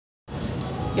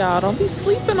Y'all don't be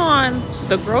sleeping on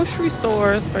the grocery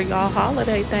stores for y'all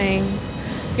holiday things.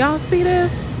 Y'all see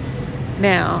this?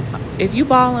 Now, if you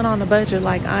balling on a budget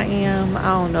like I am, I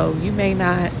don't know, you may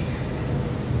not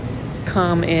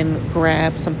come and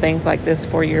grab some things like this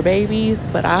for your babies,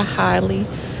 but I highly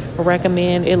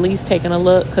recommend at least taking a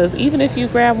look, because even if you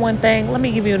grab one thing, let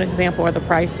me give you an example of the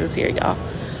prices here, y'all.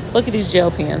 Look at these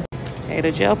gel pens. Okay,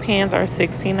 the gel pens are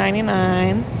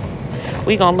 $16.99.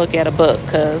 We gonna look at a book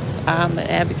because I'm an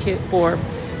advocate for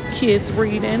kids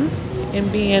reading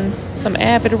and being some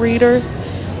avid readers.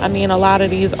 I mean, a lot of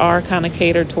these are kind of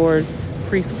catered towards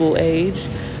preschool age,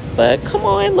 but come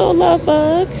on, little love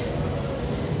bug.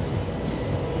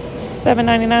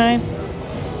 $7.99.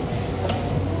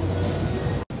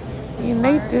 And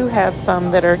they do have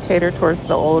some that are catered towards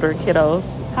the older kiddos.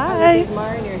 Hi. I was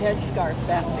admiring your headscarf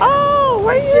back there. Oh,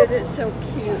 were you? You did it so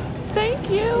cute. Thank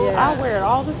you. Yeah. I wear it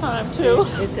all the time too.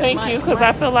 Thank you, because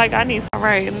I feel like I need. All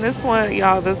right, and this one,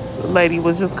 y'all, this lady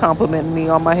was just complimenting me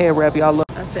on my hair wrap. Y'all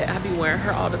look. I said I be wearing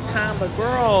her all the time, but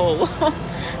girl,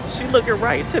 she looking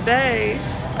right today.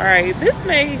 All right, this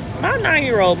my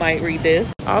 9-year-old might read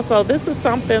this. Also, this is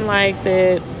something like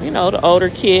that, you know, the older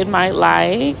kid might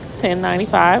like.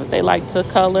 $10.95. They like to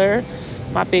color.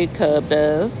 My big cub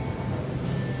does.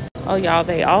 Oh, y'all,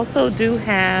 they also do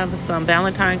have some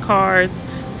Valentine cards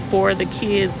for the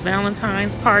kids'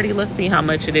 Valentine's party. Let's see how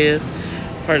much it is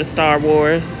for the Star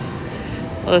Wars.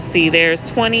 Let's see, there's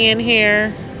 20 in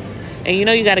here. And you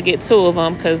know you got to get 2 of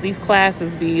them because these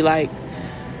classes be like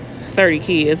 30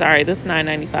 kids. All right, this is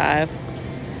 $9.95.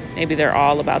 Maybe they're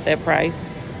all about that price.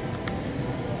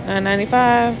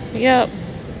 $9.95. Yep.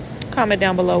 Comment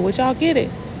down below. Would y'all get it?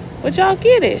 Would y'all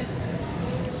get it?